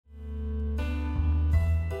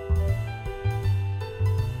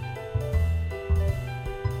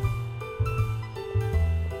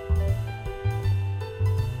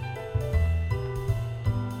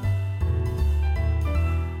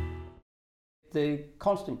The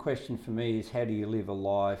constant question for me is, how do you live a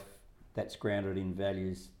life that's grounded in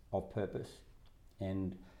values of purpose?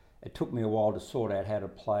 And it took me a while to sort out how to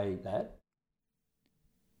play that.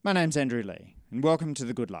 My name's Andrew Lee, and welcome to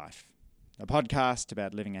The Good Life, a podcast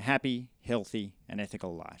about living a happy, healthy and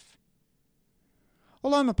ethical life.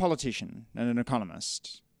 Although I'm a politician and an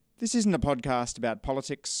economist, this isn't a podcast about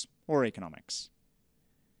politics or economics.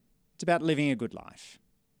 It's about living a good life,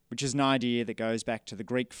 which is an idea that goes back to the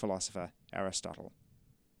Greek philosopher Aristotle.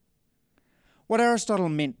 What Aristotle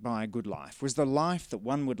meant by a good life was the life that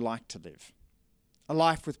one would like to live, a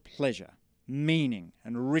life with pleasure, meaning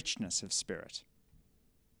and richness of spirit.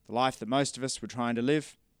 The life that most of us were trying to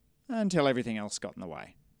live until everything else got in the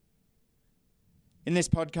way. In this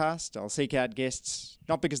podcast, I'll seek out guests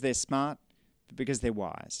not because they're smart, but because they're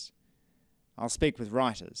wise. I'll speak with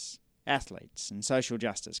writers, athletes and social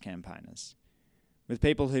justice campaigners, with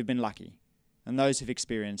people who've been lucky and those who've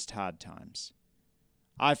experienced hard times.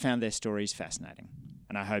 I've found their stories fascinating,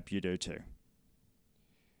 and I hope you do too.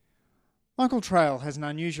 Michael Traill has an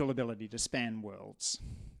unusual ability to span worlds.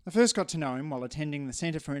 I first got to know him while attending the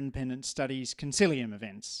Centre for Independent Studies Concilium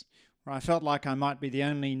events, where I felt like I might be the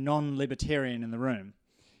only non-libertarian in the room,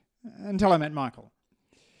 until I met Michael.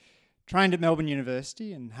 Trained at Melbourne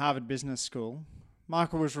University and Harvard Business School,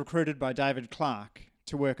 Michael was recruited by David Clark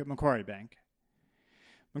to work at Macquarie Bank.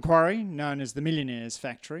 Macquarie, known as the Millionaire's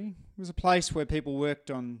Factory, was a place where people worked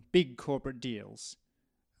on big corporate deals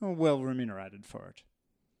and were well remunerated for it.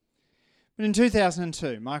 But in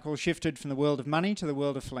 2002, Michael shifted from the world of money to the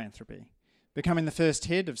world of philanthropy, becoming the first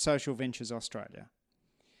head of Social Ventures Australia.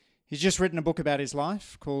 He's just written a book about his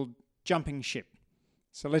life called Jumping Ship.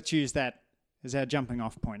 So let's use that as our jumping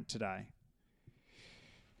off point today.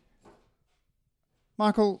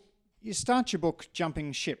 Michael, you start your book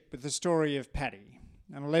Jumping Ship with the story of Paddy,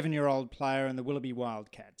 an 11-year-old player in the Willoughby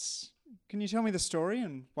Wildcats. Can you tell me the story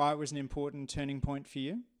and why it was an important turning point for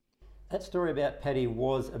you? That story about Paddy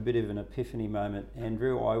was a bit of an epiphany moment,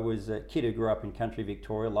 Andrew. I was a kid who grew up in country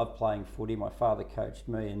Victoria, loved playing footy. My father coached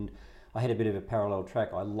me and I had a bit of a parallel track.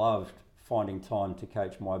 I loved finding time to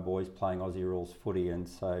coach my boys playing Aussie rules footy, and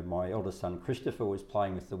so my eldest son Christopher was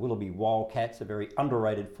playing with the Willoughby Wildcats, a very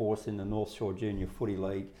underrated force in the North Shore Junior Footy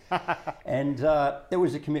League. And there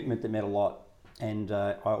was a commitment that meant a lot, and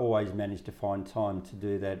I always managed to find time to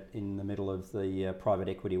do that in the middle of the private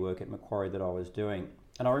equity work at Macquarie that I was doing.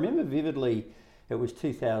 And I remember vividly, it was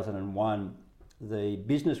 2001, the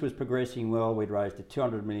business was progressing well. We'd raised a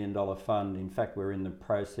 $200 million fund. In fact, we're in the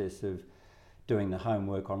process of doing the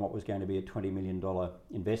homework on what was going to be a $20 million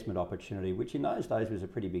investment opportunity, which in those days was a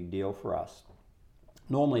pretty big deal for us.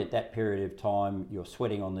 Normally at that period of time, you're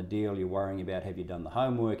sweating on the deal, you're worrying about, have you done the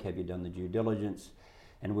homework, have you done the due diligence?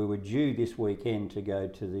 And we were due this weekend to go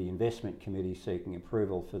to the investment committee seeking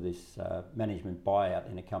approval for this management buyout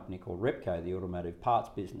in a company called Repco, the automotive parts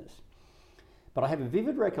business. But I have a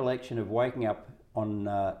vivid recollection of waking up on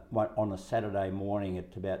a Saturday morning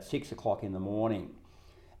at about 6 o'clock in the morning,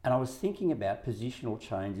 and I was thinking about positional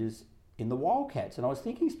changes in the Wildcats, and I was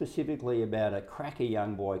thinking specifically about a cracker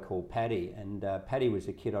young boy called Paddy, and Paddy was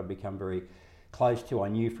a kid I'd become very close to. I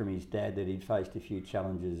knew from his dad that he'd faced a few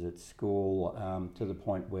challenges at school, to the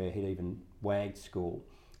point where he'd even wagged school,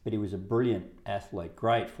 but he was a brilliant athlete,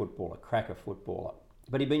 great footballer, cracker footballer.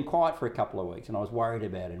 But he'd been quiet for a couple of weeks, and I was worried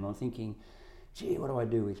about him. I'm thinking, gee, what do I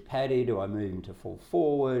do with Paddy? Do I move him to full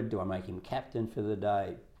forward? Do I make him captain for the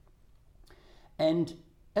day? And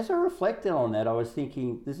as I reflected on that, I was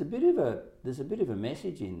thinking, there's a bit of a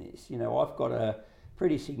message in this. You know, I've got a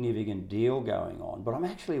pretty significant deal going on, but I'm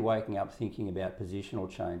actually waking up thinking about positional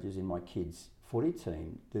changes in my kids' footy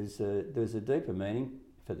team. There's a deeper meaning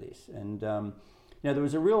for this, and there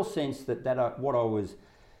was a real sense that what I was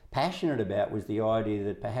passionate about was the idea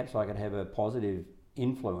that perhaps I could have a positive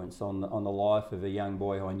influence on the life of a young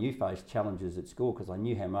boy who I knew faced challenges at school, because I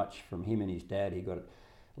knew how much from him and his dad he got a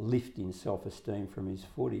lift in self-esteem from his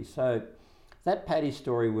footy. So that Paddy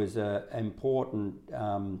story was an important,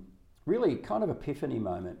 really kind of epiphany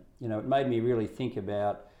moment. You know, it made me really think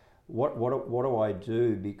about what do I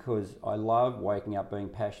do, because I love waking up being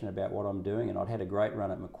passionate about what I'm doing, and I'd had a great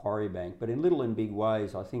run at Macquarie Bank, but in little and big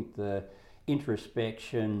ways I think the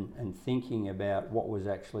introspection and thinking about what was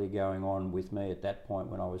actually going on with me at that point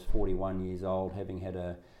when I was 41 years old, having had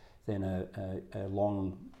a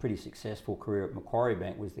long, pretty successful career at Macquarie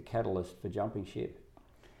Bank, was the catalyst for Jumping Ship.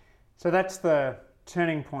 So that's the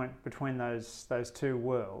turning point between those two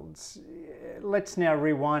worlds. Let's now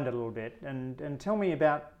rewind a little bit and tell me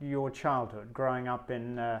about your childhood growing up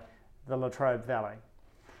in the Latrobe Valley.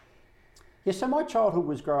 Yeah, so my childhood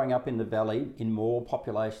was growing up in the valley in Morwell,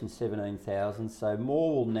 population 17,000. So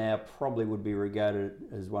Morwell now probably would be regarded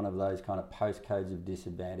as one of those kind of postcodes of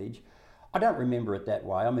disadvantage. I don't remember it that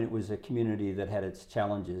way. I mean, it was a community that had its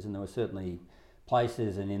challenges, and there were certainly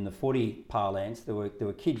places, and in the footy parlance, there were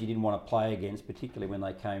kids you didn't want to play against, particularly when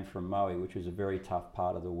they came from Moe, which was a very tough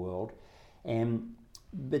part of the world.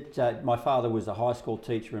 But my father was a high school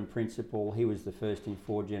teacher and principal. He was the first in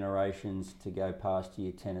 4 generations to go past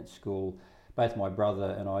year 10 at school. Both my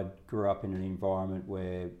brother and I grew up in an environment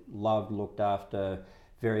where loved, looked after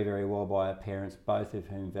very, very well by our parents, both of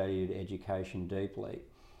whom valued education deeply.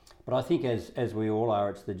 But I think as we all are,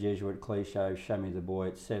 it's the Jesuit cliche, show me the boy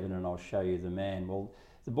at 7 and I'll show you the man. Well,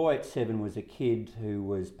 the boy at 7 was a kid who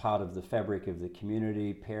was part of the fabric of the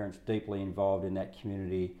community, parents deeply involved in that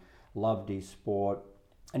community, loved his sport.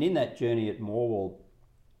 And in that journey at Morwell,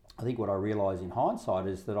 I think what I realise in hindsight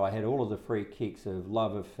is that I had all of the free kicks of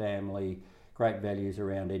love of family, great values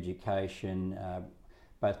around education.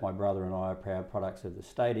 Both my brother and I are proud products of the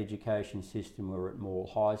state education system. We were at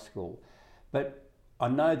Morwell High School. But I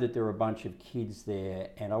know that there were a bunch of kids there,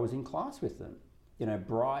 and I was in class with them. You know,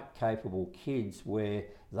 bright, capable kids where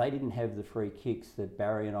they didn't have the free kicks that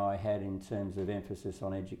Barry and I had in terms of emphasis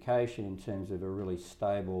on education, in terms of a really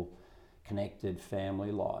stable, connected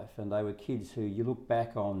family life. And they were kids who you look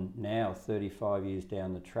back on now, 35 years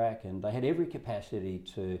down the track, and they had every capacity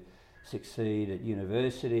to succeed at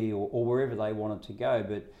university or wherever they wanted to go.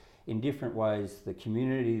 But in different ways, the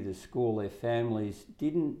community, the school, their families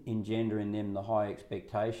didn't engender in them the high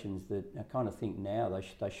expectations that I kind of think now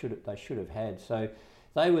they should have had. So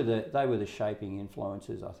they were the shaping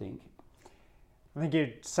influences, I think. I think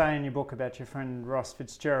you say in your book about your friend Ross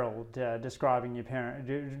Fitzgerald describing your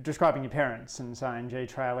parents and saying, "Gee,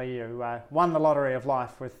 Traill, you won the lottery of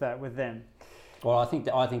life with them." Well, I think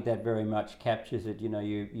that very much captures it. You know,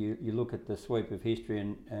 you look at the sweep of history,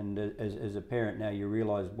 and as a parent now, you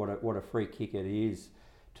realise what a free kick it is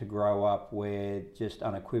to grow up where just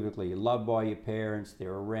unequivocally you're loved by your parents,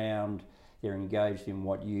 they're around, they're engaged in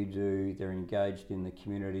what you do, they're engaged in the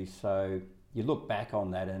community. So you look back on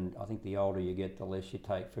that, and I think the older you get, the less you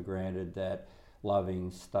take for granted that loving,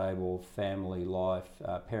 stable family life.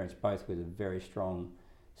 Parents both with a very strong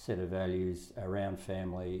set of values around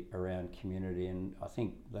family, around community, and I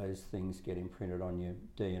think those things get imprinted on your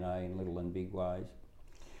DNA in little and big ways.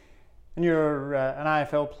 And you're an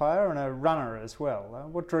AFL player and a runner as well.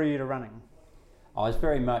 What drew you to running? I was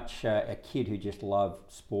very much a kid who just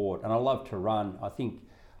loved sport, and I loved to run. I think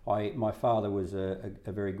my father was a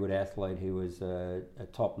very good athlete who was a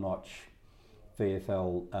top-notch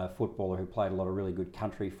VFL footballer who played a lot of really good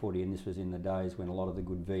country footy, and this was in the days when a lot of the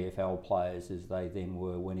good VFL players, as they then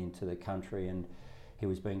were, went into the country, and he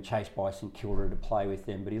was being chased by St Kilda to play with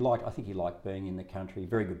them. But I think he liked being in the country.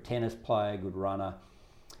 Very good tennis player, good runner.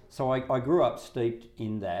 So I grew up steeped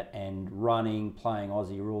in that and running, playing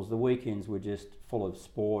Aussie rules. The weekends were just full of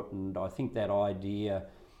sport, and I think that idea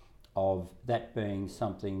of that being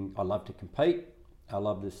something I love to compete. I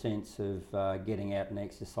love the sense of getting out and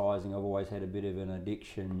exercising. I've always had a bit of an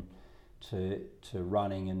addiction to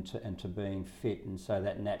running and to being fit, and so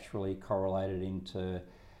that naturally correlated into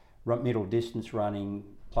middle distance running,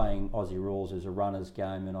 playing Aussie rules as a runner's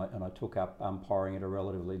game, and I took up umpiring at a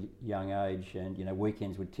relatively young age. And you know,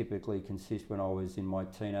 weekends would typically consist, when I was in my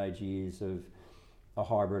teenage years, of a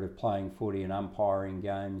hybrid of playing footy and umpiring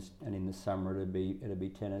games, and in the summer it'd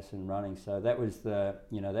be tennis and running. So that was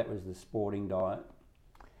the sporting diet.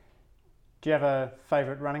 Do you have a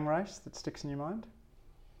favourite running race that sticks in your mind?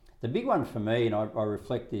 The big one for me, and I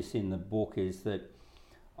reflect this in the book, is that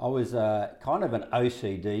I was kind of an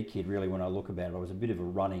OCD kid, really, when I look about it. I was a bit of a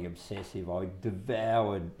running obsessive. I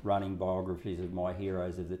devoured running biographies of my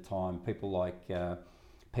heroes of the time, people like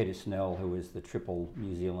Peter Snell, who was the triple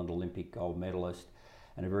New Zealand Olympic gold medalist,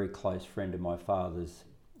 and a very close friend of my father's,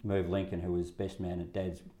 Merv Lincoln, who was best man at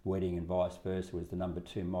Dad's wedding and vice versa, was the number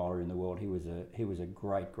 2 miler in the world. He was a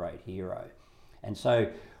great hero. And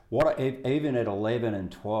so even at 11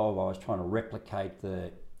 and 12, I was trying to replicate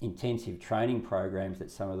the intensive training programs that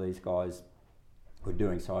some of these guys were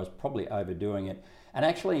doing. So I was probably overdoing it, and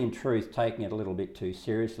actually in truth taking it a little bit too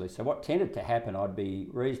seriously. So what tended to happen, I'd be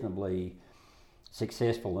reasonably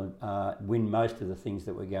successful and win most of the things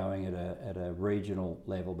that were going at a regional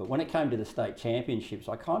level. But when it came to the state championships,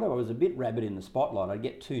 I was a bit rabbit in the spotlight. I'd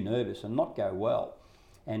get too nervous and not go well.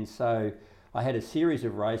 And so I had a series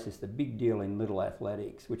of races. The big deal in little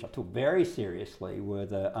athletics, which I took very seriously, were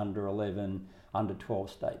the under 11, under 12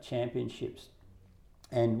 state championships.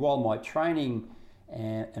 And while my training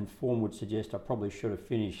and form would suggest I probably should have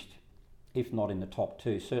finished, if not in the top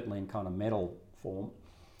 2, certainly in kind of medal form,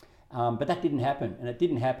 But that didn't happen, and it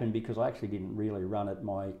didn't happen because I actually didn't really run at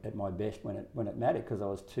my best when it mattered, because I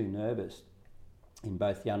was too nervous in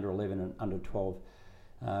both the under 11 and under 12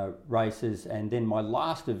 races. And then my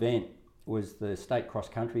last event was the state cross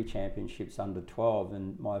country championships under 12,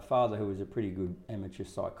 and my father, who was a pretty good amateur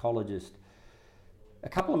psychologist, a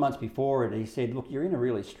couple of months before it, he said, look, you're in a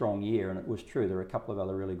really strong year. And it was true, there were a couple of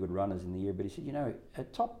other really good runners in the year, but he said, you know, a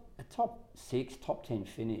top 6, top 10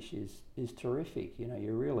 finish is terrific. You know,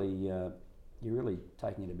 you're really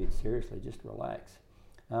taking it a bit seriously. Just relax.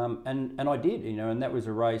 And I did, you know, and that was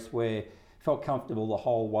a race where I felt comfortable the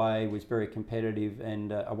whole way, was very competitive,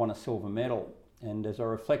 and I won a silver medal. And as I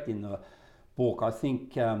reflect in the book, I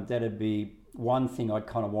think that'd be one thing I'd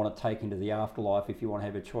kind of want to take into the afterlife if you want to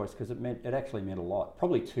have a choice, because it actually meant a lot.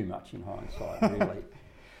 Probably too much in hindsight, really.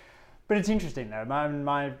 But it's interesting though.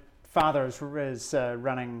 My father is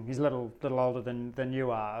running. He's a little older than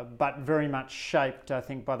you are, but very much shaped, I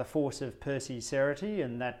think, by the force of Percy Cerity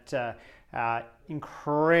and that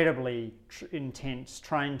incredibly intense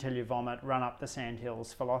train till you vomit, run up the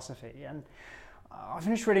sandhills philosophy. And I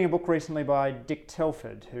finished reading a book recently by Dick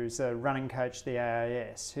Telford, who's a running coach at the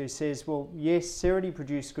AIS, who says, well, yes, Cerity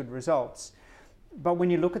produced good results, but when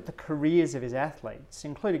you look at the careers of his athletes,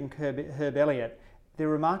 including Herb Elliott, they're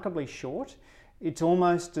remarkably short. It's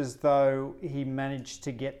almost as though he managed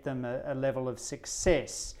to get them a level of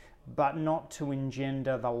success, but not to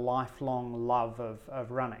engender the lifelong love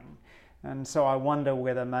of running. And so I wonder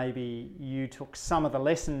whether maybe you took some of the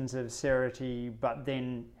lessons of Cerity, but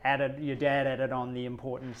then your dad added on the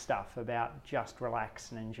important stuff about just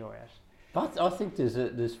relax and enjoy it. I think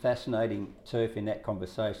there's fascinating turf in that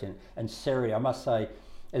conversation. And Cerity, I must say,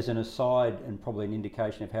 as an aside and probably an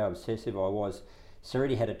indication of how obsessive I was,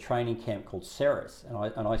 Cerity had a training camp called Ceres,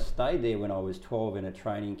 and I stayed there when I was 12 in a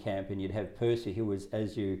training camp, and you'd have Percy, who was,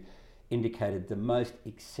 as you indicated, the most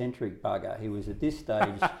eccentric bugger. He was at this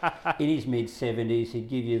stage in his mid-70s. He'd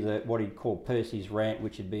give you what he'd call Percy's rant,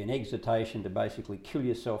 which would be an exhortation to basically kill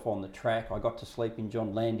yourself on the track. I got to sleep in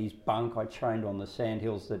John Landy's bunk. I trained on the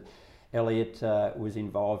sandhills that Elliott was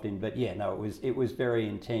involved in. But yeah, no, it was very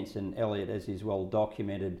intense, and Elliott, as is well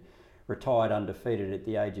documented, retired undefeated at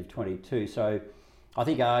the age of 22. So I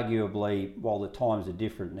think arguably, while the times are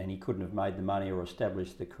different and he couldn't have made the money or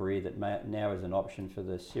established the career that now is an option for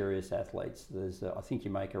the serious athletes, I think you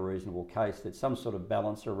make a reasonable case that some sort of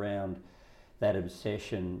balance around that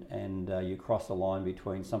obsession, and you cross the line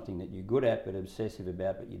between something that you're good at but obsessive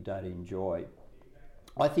about but you don't enjoy.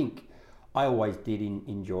 I think I always did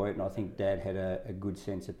enjoy it, and I think Dad had a good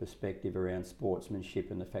sense of perspective around sportsmanship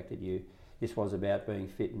and the fact that this was about being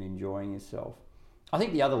fit and enjoying yourself. I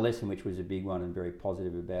think the other lesson, which was a big one and very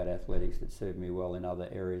positive about athletics that served me well in other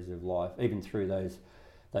areas of life, even through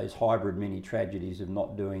those hybrid mini tragedies of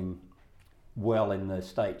not doing well in the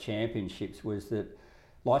state championships, was that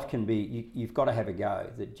life can be, you've got to have a go.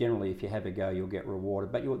 That generally if you have a go, you'll get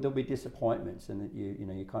rewarded, but there'll be disappointments, and that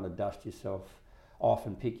you kind of dust yourself off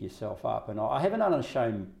and pick yourself up. And I have an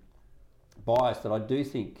unashamed bias that I do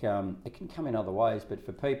think it can come in other ways, but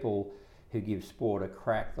for people who give sport a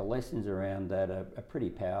crack, the lessons around that are pretty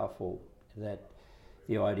powerful. That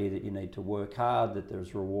the idea that you need to work hard, that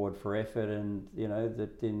there's reward for effort, and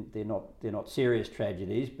that they're not serious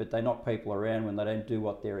tragedies, but they knock people around when they don't do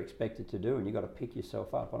what they're expected to do, and you've got to pick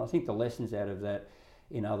yourself up. And I think the lessons out of that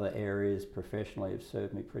in other areas professionally have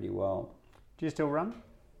served me pretty well. Do you still run?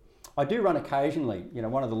 I do run occasionally.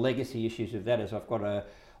 One of the legacy issues of that is I've got a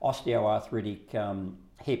osteoarthritic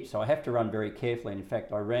hip, so I have to run very carefully. In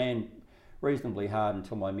fact, I ran reasonably hard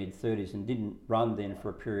until my mid-30s and didn't run then for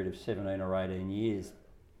a period of 17 or 18 years.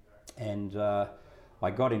 And I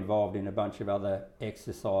got involved in a bunch of other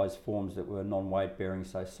exercise forms that were non-weight bearing,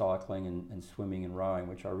 so cycling and swimming and rowing,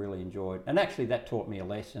 which I really enjoyed. And actually that taught me a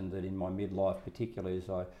lesson that in my midlife, particularly as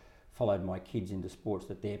I followed my kids into sports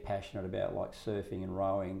that they're passionate about, like surfing and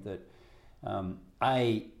rowing, that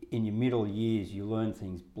in your middle years you learn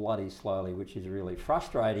things bloody slowly, which is really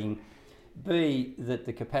frustrating. B, that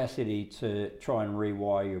the capacity to try and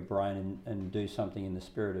rewire your brain and do something in the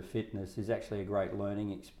spirit of fitness is actually a great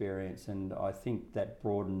learning experience, and I think that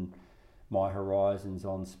broadened my horizons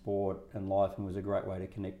on sport and life and was a great way to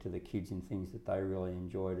connect to the kids in things that they really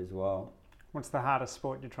enjoyed as well. What's the hardest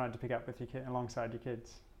sport you're trying to pick up with alongside your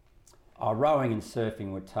kids? Rowing and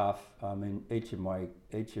surfing were tough. I mean, each of my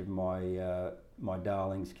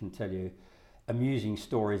darlings can tell you amusing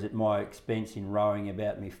stories at my expense in rowing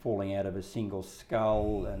about me falling out of a single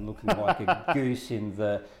scull and looking like a goose in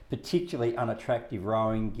the particularly unattractive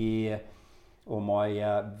rowing gear, or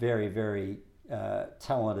my very, very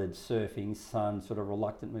talented surfing son sort of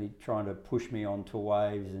reluctantly trying to push me onto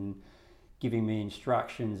waves and giving me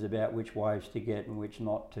instructions about which waves to get and which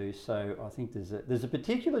not to. So I think there's a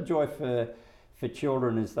particular joy for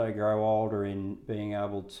children as they grow older in being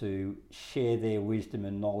able to share their wisdom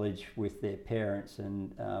and knowledge with their parents,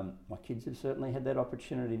 and my kids have certainly had that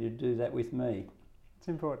opportunity to do that with me. It's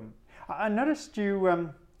important. I noticed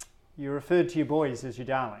you referred to your boys as your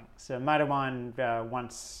darlings. A mate of mine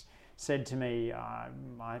once said to me, I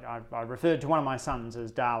referred to one of my sons as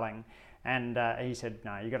darling, and he said,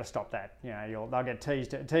 no, you've got to stop that. You know, they'll get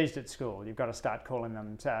teased at school. You've got to start calling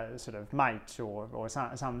them sort of mate or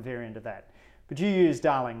some variant of that. But you use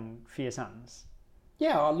darling for your sons.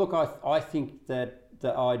 Yeah, look, I think that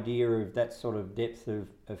the idea of that sort of depth of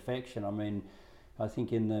affection, I mean, I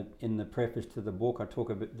think in the preface to the book I talk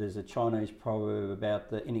about, there's a Chinese proverb about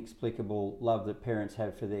the inexplicable love that parents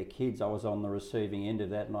have for their kids. I was on the receiving end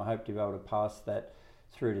of that, and I hope to be able to pass that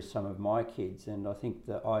through to some of my kids. And I think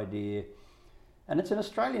the idea, and it's an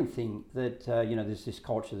Australian thing, that there's this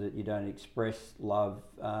culture that you don't express love.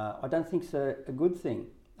 I don't think it's a good thing.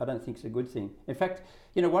 I don't think it's a good thing. In fact,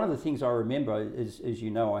 one of the things I remember is, as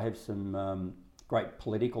you know, I have some great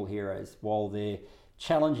political heroes. While they're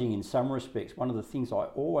challenging in some respects, one of the things I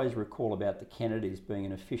always recall about the Kennedys, being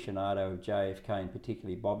an aficionado of JFK and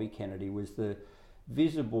particularly Bobby Kennedy, was the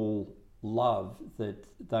visible love that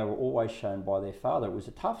they were always shown by their father. It was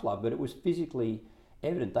a tough love, but it was physically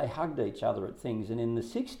evident. They hugged each other at things, and in the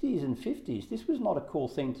 60s and 50s, this was not a cool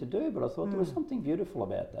thing to do, but I thought there was something beautiful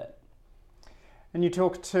about that. And you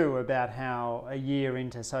talk too about how a year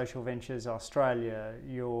into Social Ventures Australia,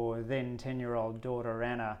 your then 10-year-old daughter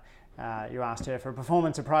Anna, you asked her for a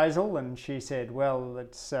performance appraisal, and she said, well,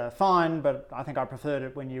 it's fine, but I think I preferred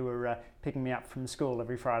it when you were picking me up from school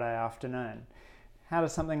every Friday afternoon. How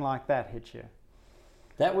does something like that hit you?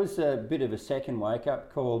 That was a bit of a second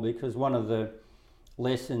wake-up call, because one of the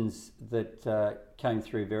lessons that came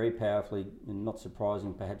through very powerfully, and not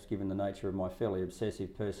surprising perhaps given the nature of my fairly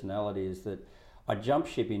obsessive personality, is that I jumped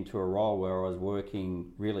ship into a role where I was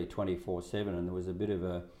working really 24/7, and there was a bit of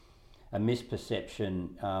a misperception,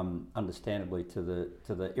 understandably to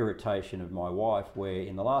the irritation of my wife, where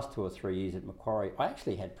in the last 2 or 3 years at Macquarie, I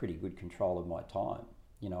actually had pretty good control of my time.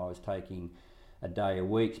 I was taking a day a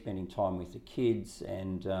week, spending time with the kids,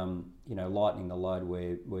 and lightening the load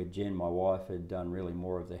where Jen, my wife, had done really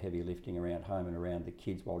more of the heavy lifting around home and around the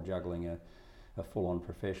kids while juggling a full-on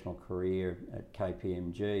professional career at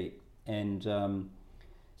KPMG. And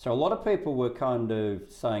so a lot of people were kind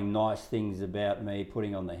of saying nice things about me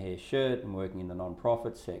putting on the hair shirt and working in the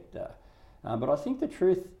non-profit sector. But I think the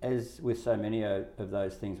truth, as with so many of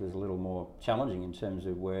those things, was a little more challenging in terms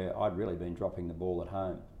of where I'd really been dropping the ball at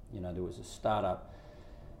home. There was a startup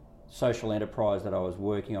social enterprise that I was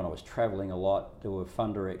working on. I was travelling a lot. There were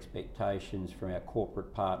funder expectations from our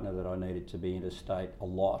corporate partner that I needed to be interstate a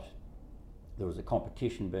lot. There was a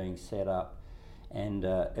competition being set up, and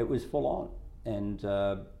it was full on. And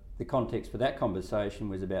the context for that conversation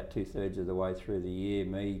was about 2/3 of the way through the year,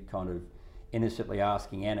 me kind of innocently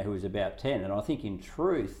asking Anna, who was about 10, and I think in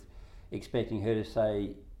truth expecting her to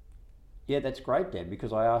say, yeah, that's great, Dad,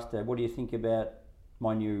 because I asked her, what do you think about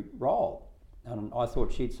my new role? And I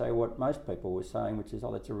thought she'd say what most people were saying, which is,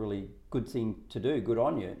 oh, that's a really good thing to do, good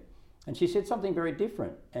on you. And she said something very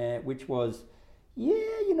different, which was, yeah,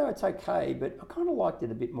 it's okay, but I kind of liked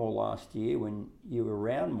it a bit more last year when you were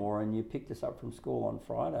around more and you picked us up from school on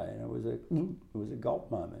Friday. And it was a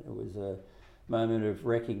gulp moment. It was a moment of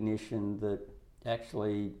recognition that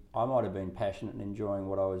actually I might have been passionate and enjoying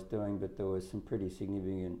what I was doing, but there was some pretty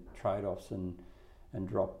significant trade-offs and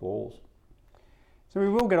drop balls. So we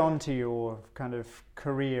will get on to your kind of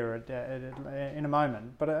career in a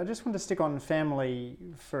moment, but I just want to stick on family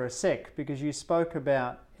for a sec, because you spoke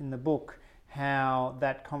about in the book how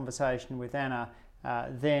that conversation with Anna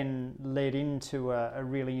then led into a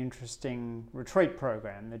really interesting retreat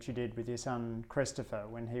program that you did with your son Christopher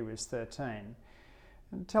when he was 13.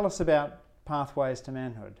 Tell us about Pathways to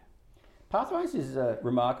Manhood. Pathways is a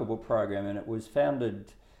remarkable program, and it was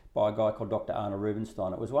founded by a guy called Dr. Arne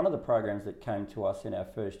Rubinstein. It was one of the programs that came to us in our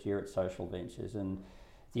first year at Social Ventures, and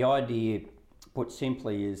the idea, put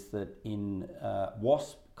simply, is that in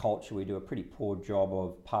WASP culture we do a pretty poor job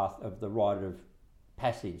of the rite of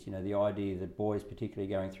passage. The idea that boys, particularly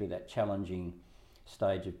going through that challenging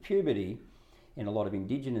stage of puberty, in a lot of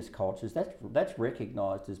Indigenous cultures, that's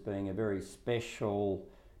recognised as being a very special,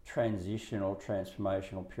 transitional,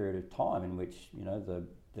 transformational period of time in which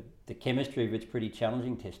the chemistry of it's pretty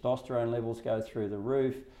challenging. Testosterone levels go through the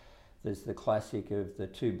roof. There's the classic of the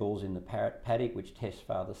two bulls in the paddock, which test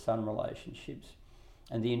father-son relationships.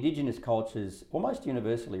 And the Indigenous cultures almost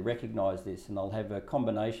universally recognise this, and they'll have a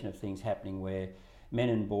combination of things happening where men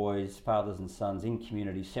and boys, fathers and sons in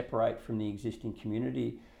community separate from the existing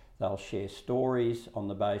community. They'll share stories on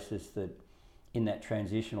the basis that in that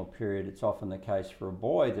transitional period, it's often the case for a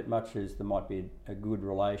boy that much as there might be a good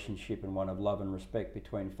relationship and one of love and respect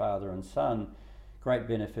between father and son, great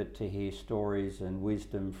benefit to hear stories and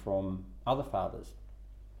wisdom from other fathers.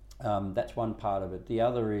 That's one part of it. The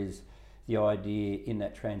other is the idea in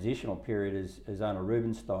that transitional period, as Anna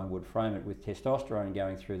Rubinstein would frame it, with testosterone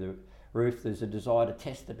going through the roof, there's a desire to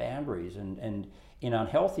test the boundaries, and in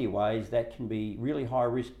unhealthy ways that can be really high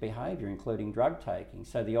risk behaviour, including drug taking.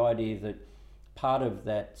 So the idea that part of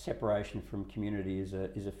that separation from community is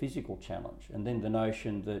a physical challenge, and then the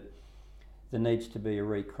notion that there needs to be a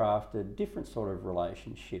recrafted, different sort of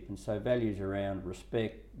relationship, and so values around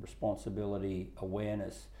respect, responsibility,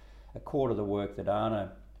 awareness, a core to the work that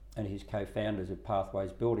Anna and his co-founders of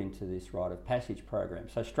Pathways built into this rite of passage program.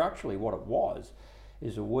 So structurally what it was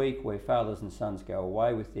is a week where fathers and sons go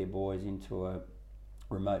away with their boys into a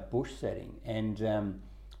remote bush setting, and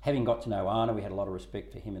having got to know Anna, we had a lot of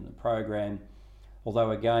respect for him in the program,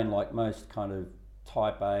 although again, like most kind of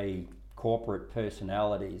type A corporate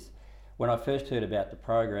personalities, when I first heard about the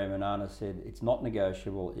program and Anna said it's not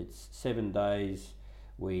negotiable, it's 7 days,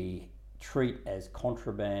 we treat as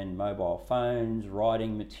contraband mobile phones,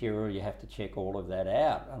 writing material, you have to check all of that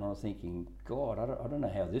out. And I was thinking, God, I don't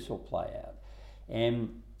know how this will play out.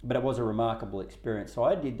 But it was a remarkable experience. So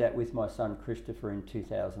I did that with my son Christopher in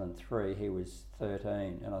 2003. He was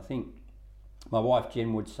 13. And I think my wife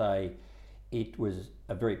Jen would say it was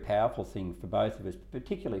a very powerful thing for both of us,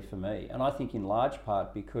 particularly for me. And I think in large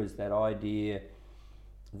part because that idea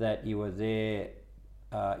that you are there,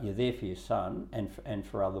 you're there for your son and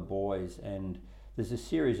for other boys. And there's a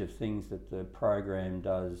series of things that the program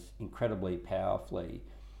does incredibly powerfully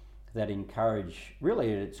that encourage,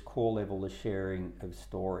 really at its core level, the sharing of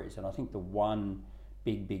stories. And I think the one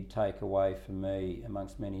big takeaway for me,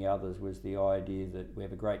 amongst many others, was the idea that we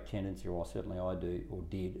have a great tendency, or certainly I do or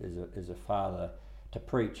did as a father, to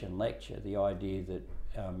preach and lecture. The idea that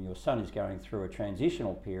your son is going through a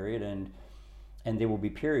transitional period, and there will be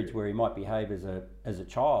periods where he might behave as a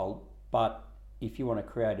child, but if you want to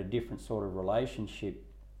create a different sort of relationship,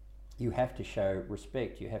 you have to show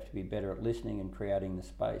respect. You have to be better at listening and creating the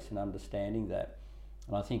space and understanding that.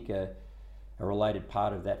 And I think a related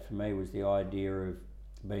part of that for me was the idea of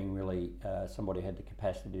being really somebody who had the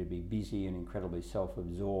capacity to be busy and incredibly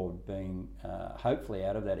self-absorbed, being hopefully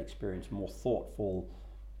out of that experience more thoughtful,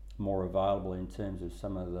 more available in terms of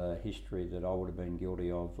some of the history that I would have been guilty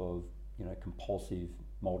of compulsive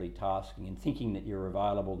multitasking and thinking that you're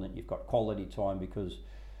available and that you've got quality time because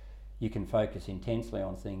you can focus intensely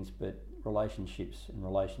on things, but relationships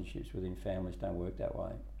within families don't work that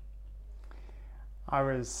way. I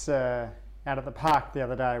was out at the park the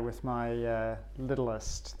other day with my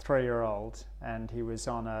littlest 3-year-old, and he was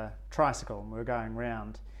on a tricycle and we were going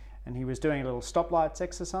round, and he was doing a little stoplights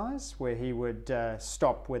exercise where he would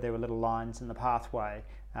stop where there were little lines in the pathway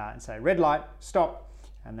and say, red light, stop,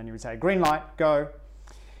 and then he would say, green light, go.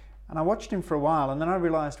 And I watched him for a while, and then I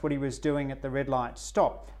realised what he was doing at the red light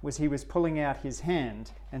stop was he was pulling out his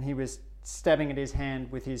hand and he was stabbing at his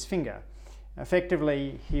hand with his finger.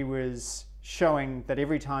 Effectively, he was showing that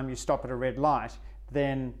every time you stop at a red light,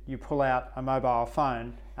 then you pull out a mobile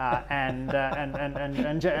phone and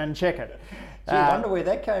check it. Gee, I wonder where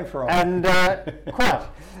that came from. And quite.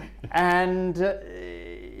 And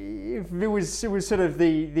it was sort of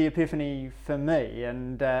the epiphany for me,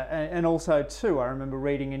 and also too, I remember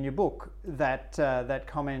reading in your book that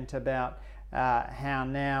comment about how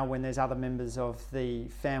now when there's other members of the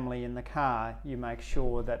family in the car, you make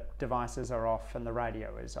sure that devices are off and the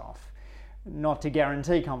radio is off. Not to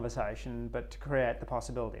guarantee conversation, but to create the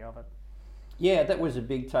possibility of it. Yeah, that was a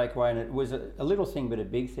big takeaway, and it was a little thing but a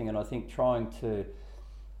big thing, and I think trying to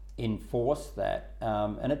enforce that,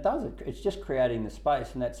 and it does, it's just creating the space,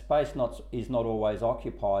 and that space is not always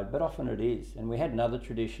occupied, but often it is. And we had another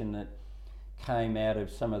tradition that came out of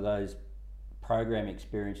some of those program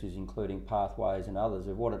experiences, including Pathways and others,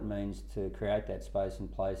 of what it means to create that space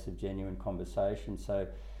and place of genuine conversation. So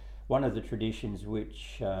one of the traditions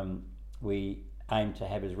which we aimed to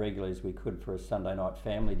have as regularly as we could for a Sunday night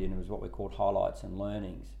family dinner was what we called highlights and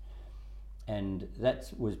learnings, and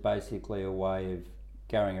that was basically a way of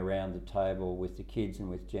going around the table with the kids and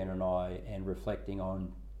with Jen and I and reflecting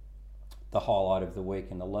on the highlight of the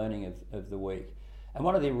week and the learning of the week. And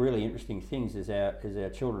one of the really interesting things is our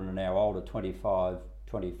children are now older, 25,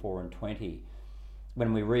 24 and 20,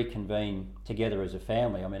 when we reconvene together as a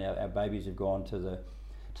family. I mean, our babies have gone to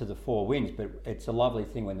the four winds, but it's a lovely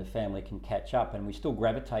thing when the family can catch up, and we still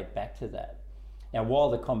gravitate back to that. Now, while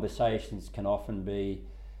the conversations can often be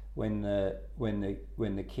when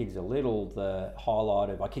the kids are little, the highlight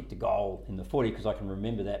of I kicked a goal in the footy because I can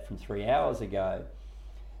remember that from 3 hours ago,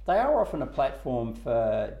 they are often a platform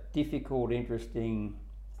for difficult, interesting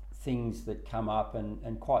things that come up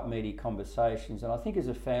and quite meaty conversations. And I think as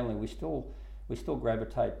a family we still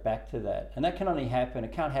gravitate back to that. And that can only happen,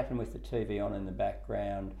 it can't happen with the TV on in the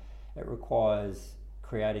background. It requires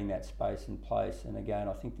creating that space and place. And again,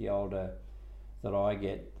 I think the older that I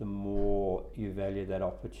get, the more you value that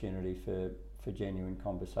opportunity for genuine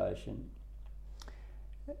conversation.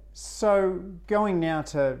 So going now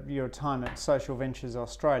to your time at Social Ventures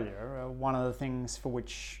Australia, one of the things for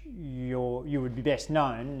which you would be best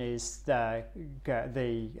known is the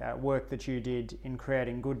work that you did in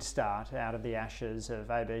creating Good Start out of the ashes of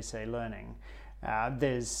ABC Learning.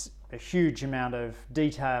 There's a huge amount of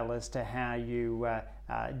detail as to how you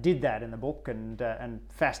did that in the book, and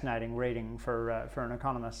fascinating reading for an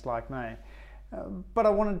economist like me. But I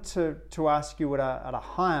wanted to ask you at a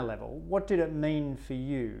higher level, what did it mean for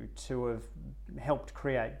you to have helped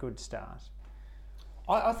create Good Start?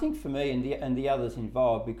 I think for me and the others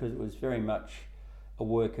involved, because it was very much a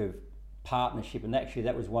work of partnership, and actually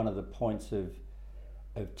that was one of the points of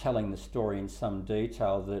telling the story in some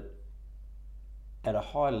detail, that at a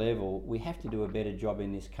high level we have to do a better job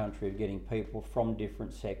in this country of getting people from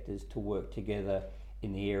different sectors to work together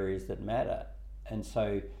in the areas that matter. And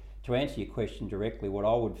so, to answer your question directly, what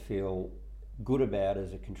I would feel good about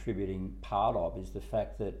as a contributing part of is the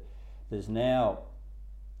fact that there's now,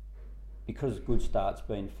 because Good Start's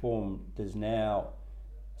been formed, there's now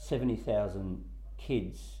 70,000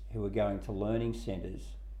 kids who are going to learning centres,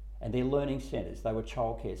 and they're learning centres, they were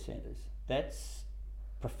childcare centres. That's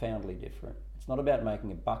profoundly different. It's not about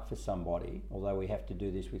making a buck for somebody, although we have to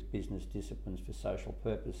do this with business disciplines for social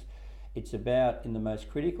purpose. It's about, in the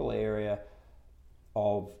most critical area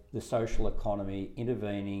of the social economy,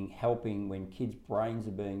 intervening, helping when kids' brains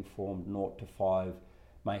are being formed 0 to 5,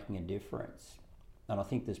 making a difference. And I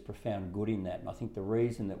think there's profound good in that. And I think the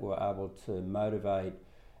reason that we're able to motivate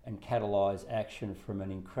and catalyse action from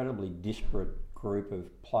an incredibly disparate group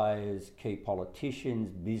of players, key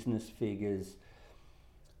politicians, business figures,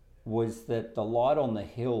 was that the light on the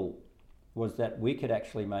hill was that we could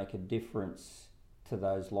actually make a difference to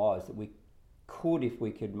those lives, that we could, if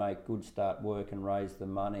we could make Good Start work and raise the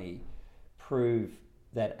money, prove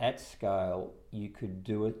that at scale you could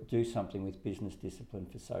do something with business discipline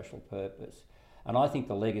for social purpose. And I think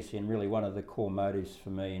the legacy, and really one of the core motives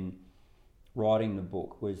for me in writing the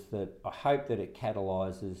book, was that I hope that it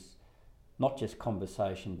catalyses not just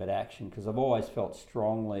conversation but action, because I've always felt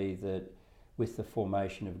strongly that with the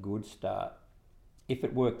formation of Good Start, if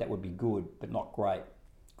it worked, that would be good, but not great.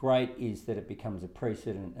 Great is that it becomes a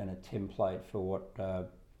precedent and a template for what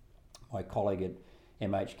my colleague at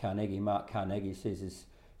MH Carnegie, Mark Carnegie, says is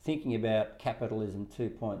thinking about capitalism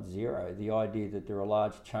 2.0, the idea that there are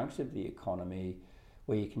large chunks of the economy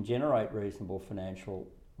where you can generate reasonable financial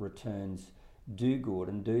returns, do good,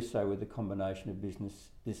 and do so with a combination of business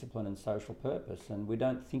discipline and social purpose. And we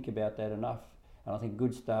don't think about that enough. And I think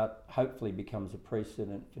Good Start hopefully becomes a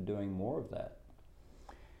precedent for doing more of that.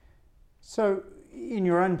 So, in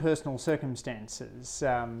your own personal circumstances,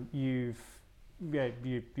 you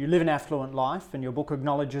live an affluent life, and your book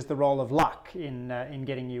acknowledges the role of luck in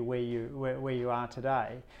getting you where you are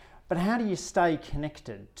today. But how do you stay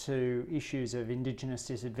connected to issues of Indigenous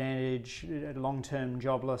disadvantage, long-term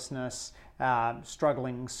joblessness,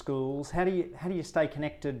 struggling schools? How do you stay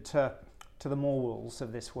connected to the Morwells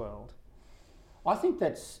of this world? I think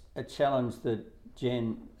that's a challenge that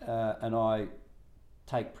Jen and I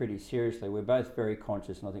take pretty seriously. We're both very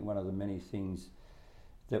conscious, and I think one of the many things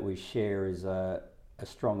that we share is a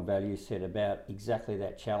strong value set about exactly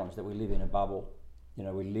that challenge, that we live in a bubble. You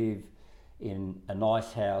know, we live in a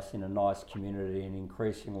nice house, in a nice community, and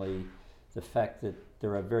increasingly the fact that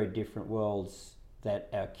there are very different worlds that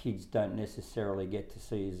our kids don't necessarily get to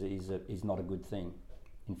see is not a good thing.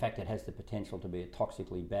 In fact, it has the potential to be a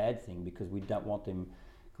toxically bad thing, because we don't want them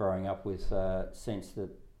growing up with a sense that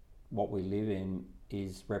what we live in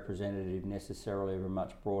is representative necessarily of a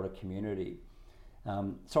much broader community.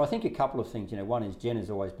 So I think a couple of things. You know, one is Jen has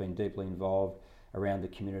always been deeply involved around the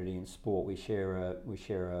community and sport. We share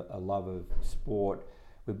a love of sport.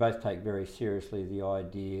 We both take very seriously the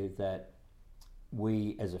idea that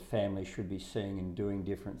we as a family should be seeing and doing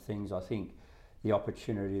different things. I think the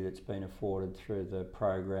opportunity that's been afforded through the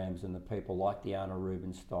programs and the people like the Anna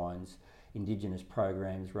Rubinsteins, Indigenous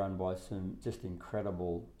programs run by some just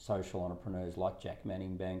incredible social entrepreneurs like Jack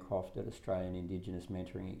Manning Bancroft at Australian Indigenous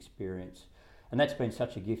Mentoring Experience. And that's been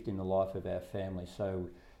such a gift in the life of our family. So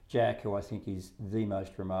Jack, who I think is the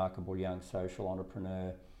most remarkable young social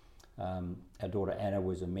entrepreneur. Our daughter Anna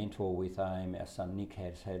was a mentor with AIM. Our son Nick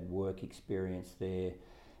has had work experience there.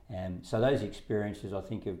 So those experiences I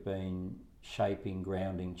think have been shaping,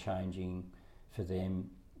 grounding, changing for them.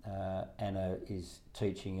 Anna is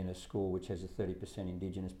teaching in a school which has a 30%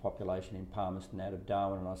 Indigenous population in Palmerston out of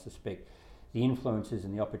Darwin, and I suspect the influences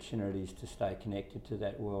and the opportunities to stay connected to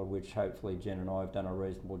that world, which hopefully Jen and I have done a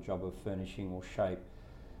reasonable job of furnishing, will shape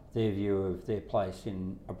their view of their place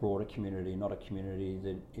in a broader community, not a community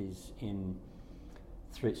that is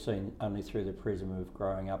seen only through the prism of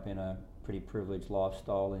growing up in a pretty privileged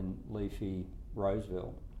lifestyle in leafy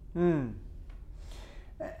Roseville.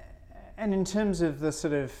 And in terms of the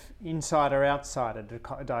sort of insider-outsider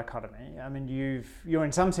dichotomy, I mean, you're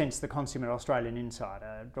in some sense the consummate Australian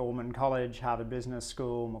insider. Ormond College, Harvard Business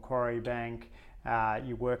School, Macquarie Bank.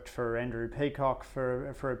 You worked for Andrew Peacock for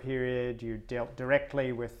a period. You dealt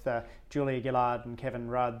directly with Julia Gillard and Kevin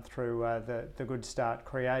Rudd through the Good Start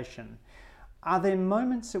creation. Are there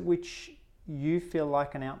moments at which you feel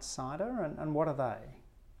like an outsider, and what are they?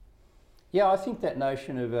 Yeah, I think that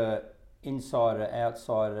notion of a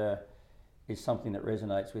insider-outsider is something that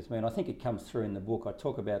resonates with me, and I think it comes through in the book. I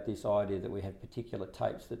talk about this idea that we have particular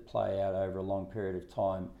tapes that play out over a long period of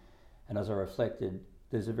time, and as I reflected,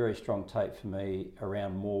 there's a very strong tape for me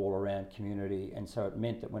around mall, around community, and so it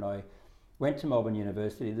meant that when I went to Melbourne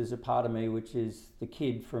University, there's a part of me which is the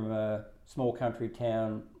kid from a small country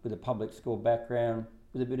town with a public school background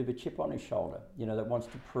with a bit of a chip on his shoulder, that wants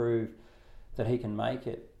to prove that he can make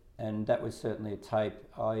it, and that was certainly a tape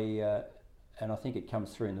and I think it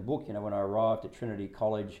comes through in the book. When I arrived at Trinity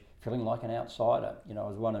College feeling like an outsider, I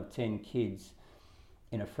was one of 10 kids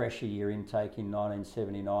in a fresher year intake in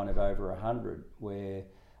 1979 of over 100, where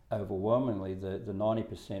overwhelmingly the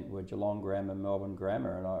 90% were Geelong Grammar, Melbourne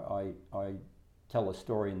Grammar, and I tell a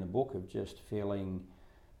story in the book of just feeling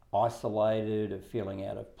isolated, of feeling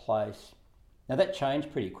out of place. Now that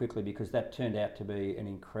changed pretty quickly because that turned out to be an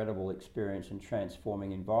incredible experience and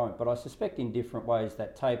transforming environment, but I suspect in different ways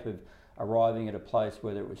that tape of arriving at a place,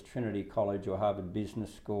 whether it was Trinity College or Harvard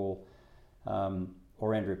Business School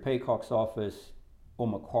or Andrew Peacock's office or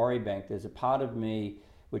Macquarie Bank, there's a part of me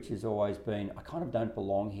which has always been, I kind of don't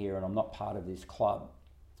belong here and I'm not part of this club.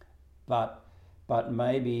 But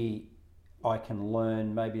maybe I can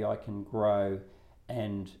learn, maybe I can grow,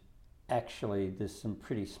 and actually there's some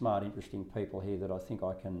pretty smart, interesting people here that I think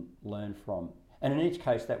I can learn from. And in each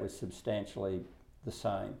case that was substantially the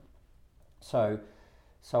same. So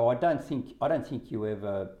I don't think you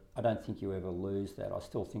ever lose that. I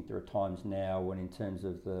still think there are times now when, in terms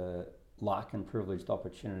of the luck and privileged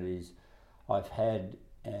opportunities I've had,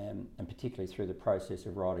 and particularly through the process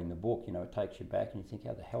of writing the book, it takes you back and you think,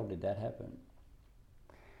 how the hell did that happen?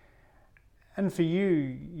 And for you,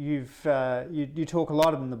 you talk a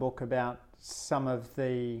lot in the book about some of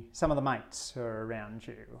the mates who are around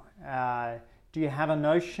you. Do you have a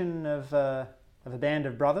notion of a band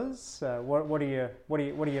of brothers? What do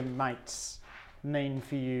your mates mean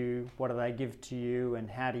for you? What do they give to you? And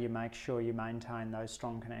how do you make sure you maintain those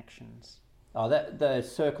strong connections? The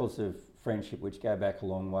circles of friendship which go back a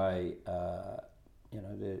long way,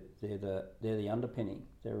 they're the underpinning.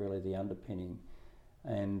 They're really the underpinning,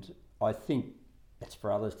 and I think it's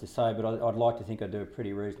for others to say, but I'd like to think I do a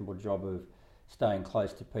pretty reasonable job of staying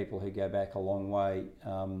close to people who go back a long way.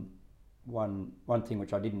 One thing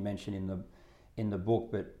which I didn't mention in the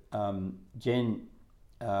book, but Jen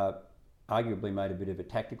arguably made a bit of a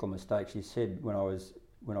tactical mistake. She said when I was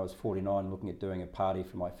 49 looking at doing a party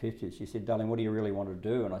for my 50th, she said, "Darling, what do you really want to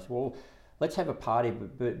do?" And I said, "Well, let's have a party,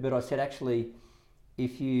 but I said, actually,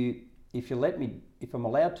 if I'm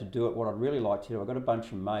allowed to do it, what I'd really like to do, I've got a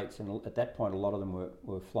bunch of mates, and at that point a lot of them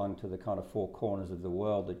were flung to the kind of four corners of the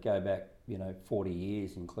world that go back 40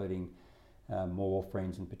 years, including more war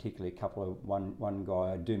friends, and particularly one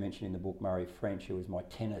guy I do mention in the book, Murray French, who was my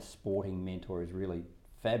tennis sporting mentor, is really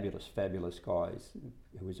fabulous guys,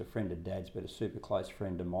 who was a friend of Dad's but a super close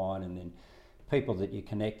friend of mine, and then people that you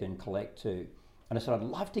connect and collect to. And I said, I'd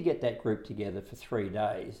love to get that group together for 3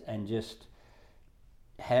 days and just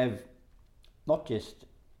have not just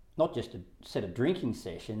a set of drinking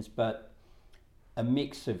sessions, but a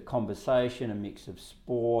mix of conversation, a mix of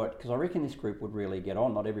sport, because I reckon this group would really get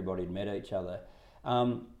on. Not everybody had met each other,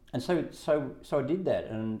 and so I did that,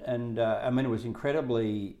 and I mean, it was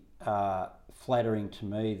incredibly flattering to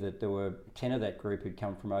me that there were 10 of that group who'd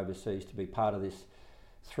come from overseas to be part of this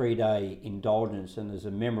 3-day indulgence, and there's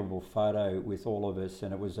a memorable photo with all of us,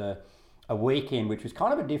 and it was a weekend which was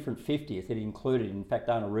kind of a different 50th. It included, in fact,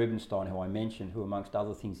 Dana Rubenstein, who I mentioned, who amongst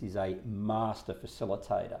other things is a master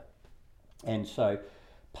facilitator. And so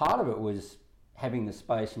part of it was having the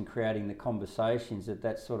space and creating the conversations at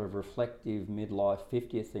that sort of reflective midlife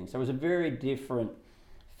 50th thing. So it was a very different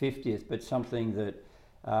 50th, but something that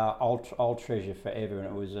I'll treasure forever. And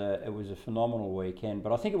it was a phenomenal weekend.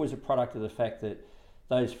 But I think it was a product of the fact that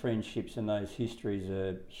those friendships and those histories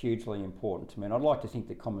are hugely important to me. And I'd like to think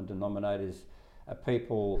the common denominators are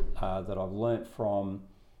people that I've learnt from,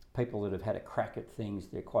 people that have had a crack at things.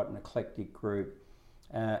 They're quite an eclectic group.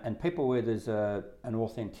 And people where there's an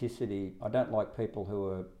authenticity. I don't like people who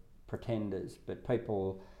are pretenders, but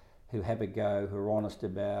people who have a go, who are honest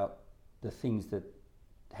about the things that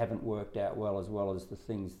haven't worked out well as the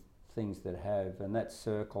things that have. And that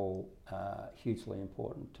circle, hugely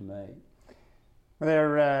important to me. Were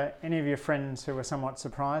there any of your friends who were somewhat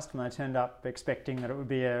surprised when they turned up expecting that it would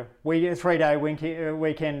be a 3-day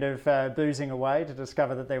weekend of boozing away, to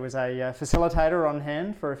discover that there was a facilitator on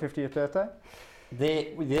hand for a 50th birthday?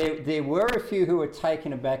 There were a few who were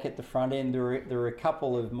taken aback at the front end. There were a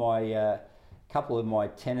couple of my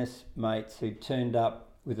tennis mates who turned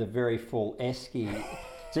up with a very full esky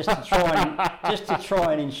just to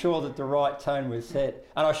try and ensure that the right tone was set.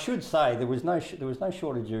 And I should say there was no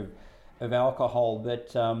shortage of alcohol,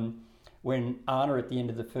 but when Anna at the end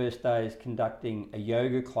of the first day is conducting a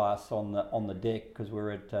yoga class on the deck, because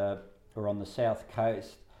we're on the south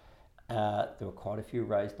coast, there were quite a few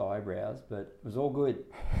raised eyebrows, but it was all good.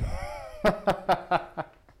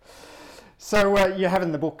 So you have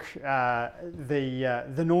in the book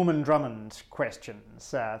the Norman Drummond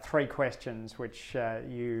questions, 3 questions which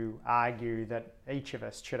you argue that each of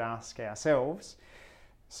us should ask ourselves.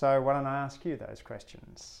 So why don't I ask you those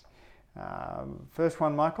questions? First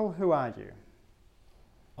one, Michael, who are you?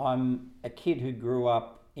 I'm a kid who grew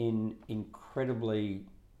up in incredibly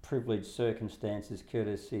privileged circumstances,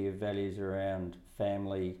 courtesy of values around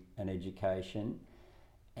family and education.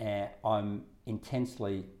 And I'm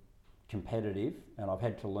intensely competitive, and I've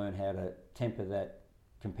had to learn how to temper that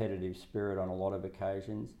competitive spirit on a lot of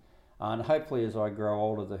occasions. And hopefully as I grow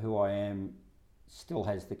older, the who I am still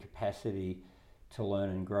has the capacity to learn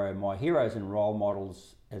and grow. My heroes and role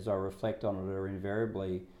models, as I reflect on it, are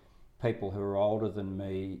invariably people who are older than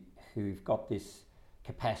me, who've got this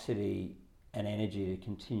capacity and energy to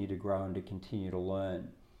continue to grow and to continue to learn.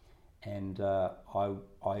 And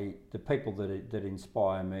the people that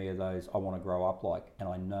inspire me are those I want to grow up like, and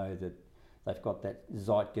I know that they've got that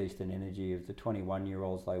zeitgeist and energy of the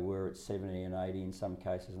 21-year-olds they were at 70 and 80 in some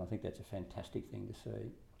cases, and I think that's a fantastic thing to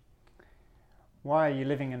see. Why are you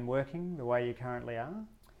living and working the way you currently are?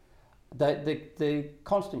 The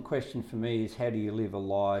constant question for me is, how do you live a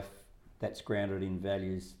life that's grounded in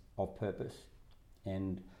values of purpose?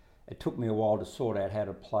 And it took me a while to sort out how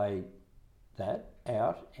to play that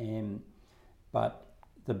out, but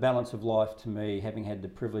the balance of life to me, having had the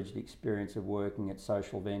privileged experience of working at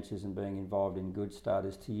social ventures and being involved in Good Start,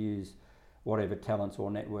 is to use whatever talents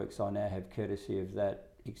or networks I now have courtesy of that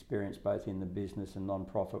experience both in the business and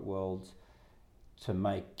non-profit worlds to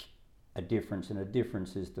make a difference. And a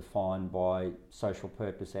difference is defined by social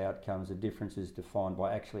purpose outcomes. A difference is defined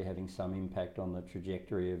by actually having some impact on the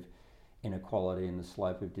trajectory of inequality and the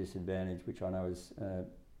slope of disadvantage, which I know is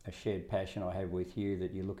a shared passion I have with you,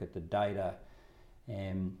 that you look at the data.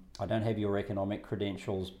 And I don't have your economic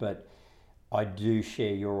credentials, but I do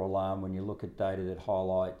share your alarm when you look at data that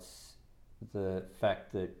highlights the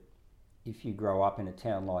fact that if you grow up in a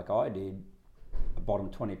town like I did, a bottom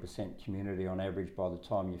 20% community on average, by the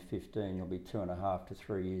time you're 15, you'll be 2.5 to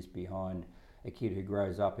 3 years behind a kid who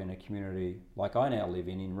grows up in a community like I now live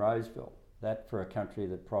in Roseville. That, for a country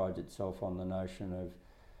that prides itself on the notion of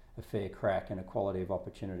a fair crack and equality of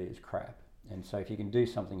opportunity, is crap. And so if you can do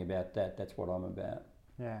something about that, that's what I'm about.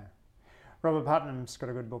 Yeah. Robert Putnam's got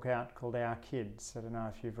a good book out called Our Kids. I don't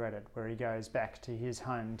know if you've read it, where he goes back to his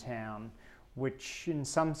hometown, which in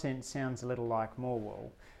some sense sounds a little like Morwell.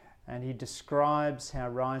 And he describes how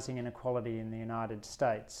rising inequality in the United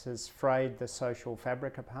States has frayed the social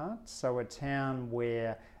fabric apart. So a town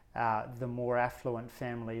where the more affluent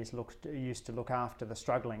families used to look after the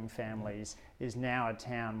struggling families is now a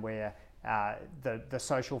town where the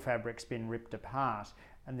social fabric's been ripped apart,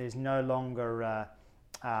 and there's no longer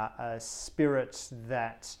a spirit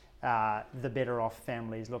that the better off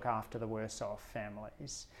families look after the worse off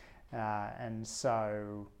families. And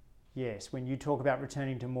so, yes, when you talk about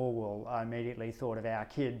returning to Morwell, I immediately thought of Our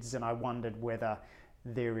Kids, and I wondered whether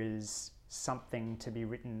there is something to be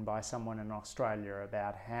written by someone in Australia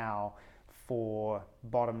about how, for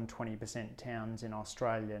bottom 20% towns in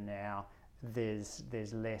Australia now, there's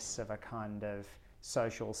less of a kind of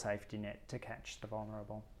social safety net to catch the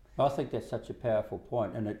vulnerable. I think that's such a powerful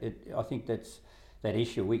point, and I think that's that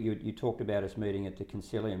issue. You talked about us meeting at the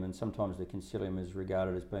Concilium, and sometimes the Concilium is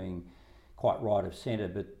regarded as being quite right of centre,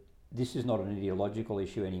 but this is not an ideological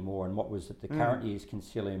issue anymore. And what was at the current year's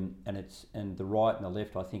Concilium, and the right and the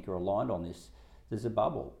left, I think, are aligned on this. There's a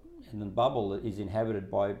bubble, and the bubble is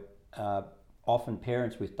inhabited by often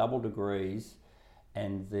parents with double degrees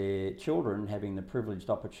and their children having the privileged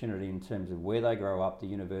opportunity in terms of where they grow up, the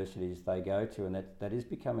universities they go to, and that is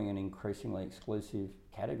becoming an increasingly exclusive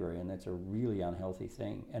category, and that's a really unhealthy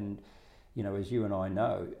thing. And, you know, as you and I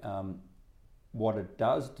know, what it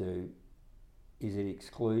does do is it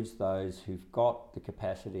excludes those who've got the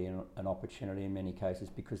capacity and opportunity in many cases,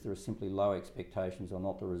 because there are simply low expectations or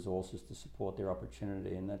not the resources to support their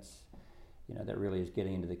opportunity, and that's, you know, that really is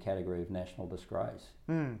getting into the category of national disgrace.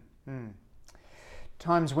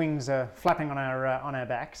 Time's wings are flapping on our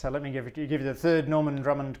back, so let me give you the third Norman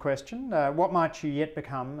Drummond question. What might you yet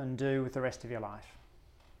become and do with the rest of your life?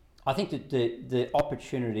 I think that the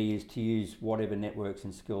opportunity is to use whatever networks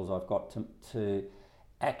and skills I've got to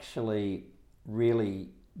actually really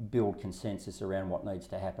build consensus around what needs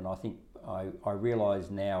to happen. I think I realise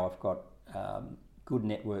now I've got good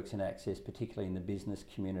networks and access, particularly in the business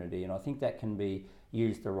community, and I think that can be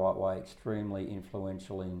used the right way, extremely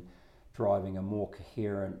influential in driving a more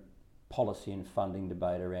coherent policy and funding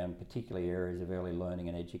debate around particularly areas of early learning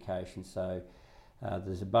and education. So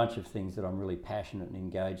there's a bunch of things that I'm really passionate and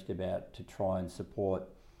engaged about to try and support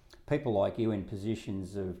people like you in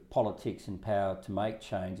positions of politics and power to make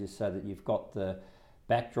changes, so that you've got the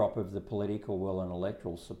backdrop of the political will and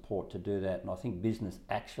electoral support to do that. And I think business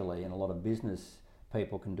actually, and a lot of business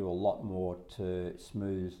people, can do a lot more to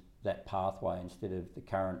smooth that pathway instead of the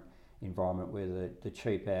current environment where the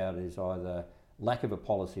cheap out is either lack of a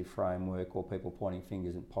policy framework or people pointing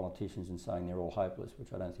fingers at politicians and saying they're all hopeless, which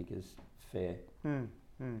I don't think is fair.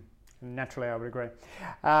 Naturally, I would agree.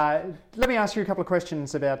 Let me ask you a couple of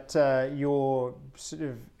questions about your sort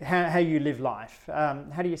of how you live life.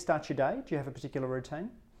 How do you start your day? Do you have a particular routine?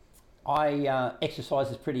 Exercise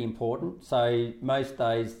is pretty important. So most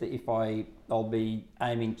days, I'll be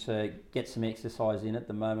aiming to get some exercise in. At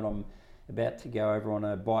the moment, I'm about to go over on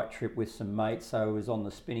a bike trip with some mates. So I was on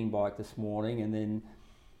the spinning bike this morning, and then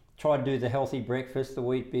tried to do the healthy breakfast, the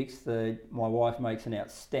Wheat Bix. My wife makes an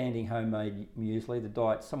outstanding homemade muesli. The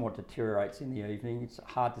diet somewhat deteriorates in the evening. It's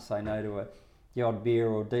hard to say no to the odd beer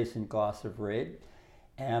or a decent glass of red.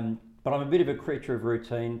 But I'm a bit of a creature of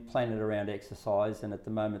routine, plan it around exercise, and at the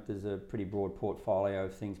moment there's a pretty broad portfolio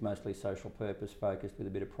of things, mostly social purpose focused with a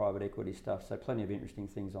bit of private equity stuff, so plenty of interesting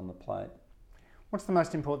things on the plate. What's the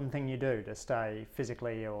most important thing you do to stay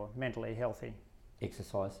physically or mentally healthy?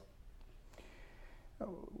 Exercise.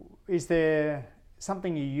 Is there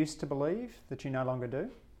something you used to believe that you no longer do?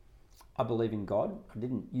 I believe in God. I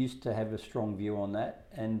didn't used to have a strong view on that,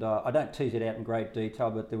 and I don't tease it out in great detail,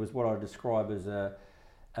 but there was what I describe as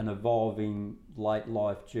an evolving late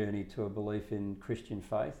life journey to a belief in Christian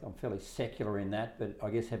faith. I'm fairly secular in that, but I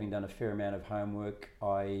guess having done a fair amount of homework,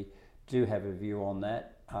 I do have a view on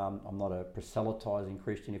that. I'm not a proselytising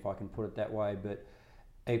Christian, if I can put it that way, but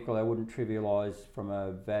equally I wouldn't trivialise from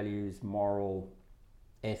a values, moral,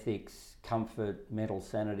 ethics, comfort, mental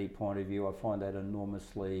sanity point of view. I find that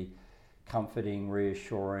enormously comforting,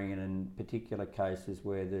 reassuring, and in particular cases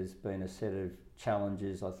where there's been a set of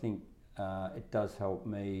challenges, I think it does help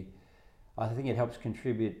me. I think it helps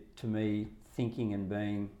contribute to me thinking and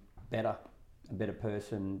being better, a better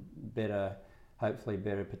person, better, hopefully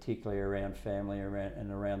better, particularly around family,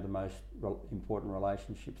 around the most important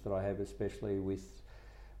relationships that I have, especially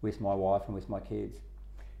with my wife and with my kids.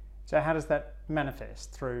 So how does that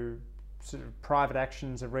manifest? Through sort of private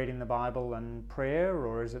actions of reading the Bible and prayer,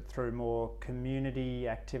 or is it through more community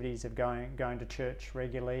activities of going to church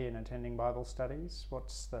regularly and attending Bible studies?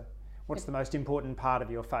 What's the most important part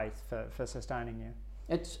of your faith for sustaining you?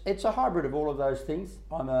 It's a hybrid of all of those things.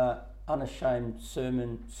 I'm a unashamed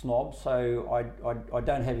sermon snob, so I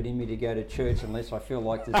don't have it in me to go to church unless I feel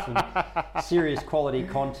like there's some serious quality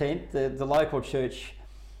content. The local church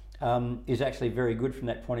is actually very good from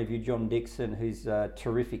that point of view. John Dixon, who's a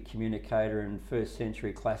terrific communicator and first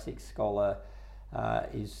century classic scholar,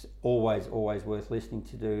 is always worth listening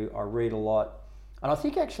to. I read a lot. And I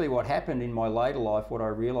think actually what happened in my later life, what I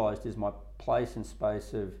realised is my place and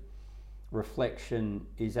space of reflection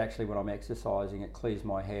is actually when I'm exercising. It clears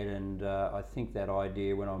my head, and I think that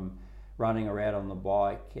idea when I'm running around on the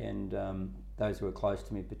bike, and those who are close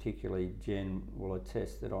to me, particularly Jen, will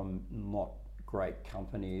attest that I'm not great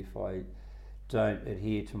company if I don't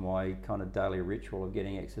adhere to my kind of daily ritual of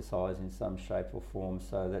getting exercise in some shape or form.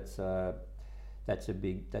 So that's that's a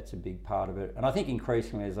big part of it. And I think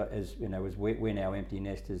increasingly, as you know, as we're now empty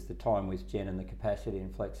nesters, the time with Jen and the capacity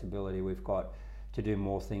and flexibility we've got to do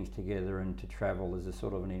more things together and to travel as a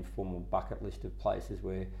sort of an informal bucket list of places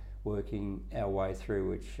we're working our way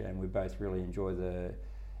through, and we both really enjoy the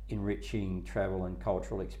enriching travel and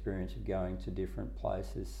cultural experience of going to different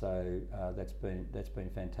places. So that's been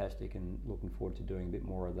fantastic, and looking forward to doing a bit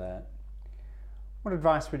more of that. What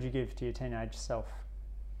advice would you give to your teenage self?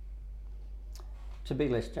 To be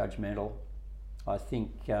less judgmental. I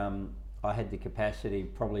think I had the capacity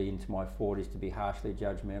probably into my 40s to be harshly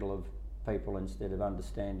judgmental of people instead of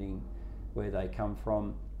understanding where they come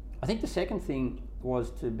from. I think the second thing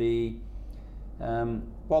was to be,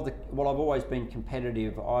 while I've always been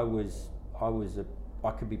competitive, I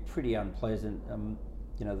could be pretty unpleasant.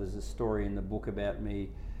 You know, there's a story in the book about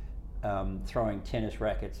me throwing tennis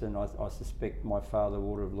rackets, and I suspect my father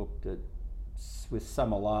would have looked at with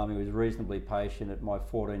some alarm. He was reasonably patient at my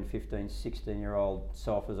 14, 15, 16-year-old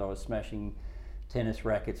self as I was smashing tennis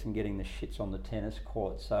rackets and getting the shits on the tennis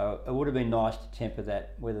court. So it would have been nice to temper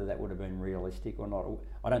that, whether that would have been realistic or not.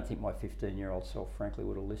 I don't think my 15-year-old self, frankly,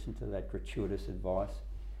 would have listened to that gratuitous advice.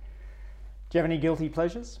 Do you have any guilty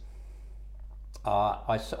pleasures?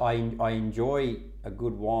 I enjoy a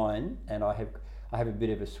good wine, and I have a bit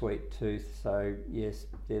of a sweet tooth. So yes,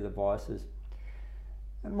 they're the vices.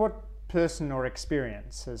 And what person or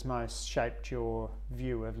experience has most shaped your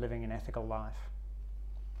view of living an ethical life?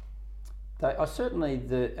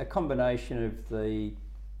 Certainly a combination of the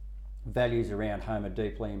values around home are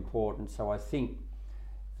deeply important. So I think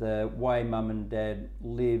the way Mum and Dad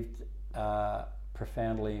lived are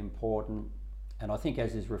profoundly important. And I think,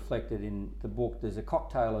 as is reflected in the book, there's a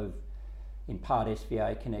cocktail of, in part,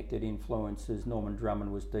 SVA connected influences. Norman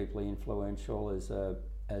Drummond was deeply influential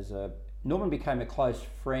Norman became a close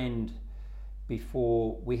friend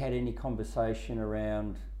before we had any conversation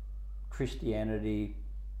around Christianity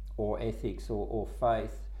or ethics or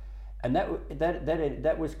faith, and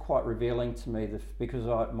that was quite revealing to me,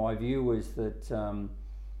 because my view was that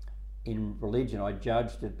in religion I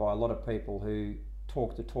judged it by a lot of people who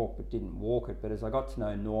talked the talk but didn't walk it. But as I got to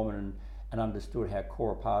know Norman and understood how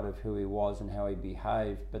core a part of who he was and how he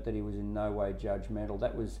behaved, but that he was in no way judgmental,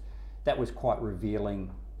 that was quite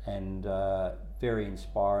revealing and very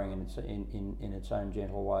inspiring in its own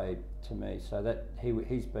gentle way to me. So that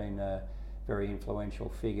he's been a very influential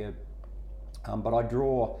figure. But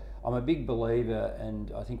I'm a big believer,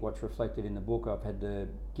 and I think what's reflected in the book, I've had the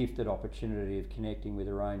gifted opportunity of connecting with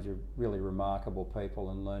a range of really remarkable people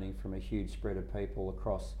and learning from a huge spread of people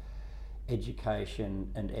across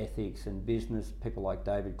education and ethics and business. People like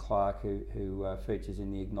David Clark, who features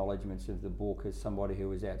in the acknowledgements of the book as somebody who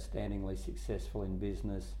was outstandingly successful in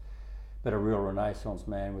business, but a real Renaissance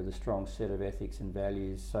man with a strong set of ethics and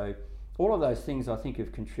values. So all of those things, I think,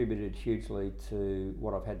 have contributed hugely to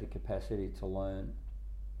what I've had the capacity to learn.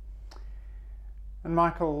 And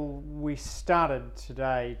Michael, we started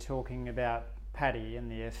today talking about Paddy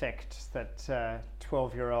and the effect that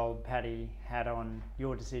 12-year-old Paddy had on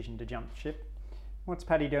your decision to jump ship. What's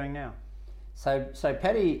Paddy doing now? So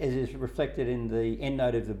Paddy, as is reflected in the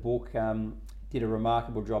endnote of the book, did a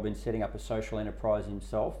remarkable job in setting up a social enterprise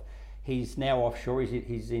himself. He's now offshore.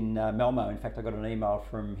 He's in Malmo. In fact, I got an email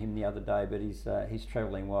from him the other day, but he's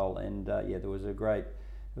travelling well. And there was a great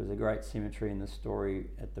symmetry in the story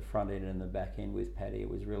at the front end and the back end with Paddy. It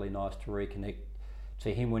was really nice to reconnect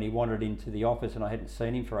to him when he wandered into the office, and I hadn't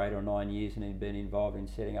seen him for 8 or 9 years, and he'd been involved in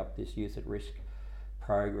setting up this youth at risk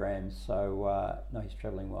program. So no, he's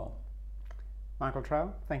travelling well. Michael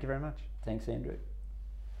Traill, thank you very much. Thanks, Andrew.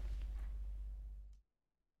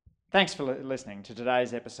 Thanks for listening to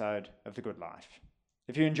today's episode of The Good Life.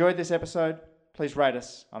 If you enjoyed this episode, please rate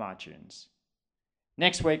us on iTunes.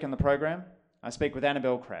 Next week on the program, I speak with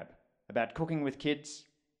Annabelle Crabb about cooking with kids,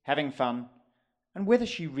 having fun, and whether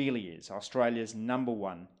she really is Australia's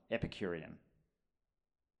 #1 Epicurean.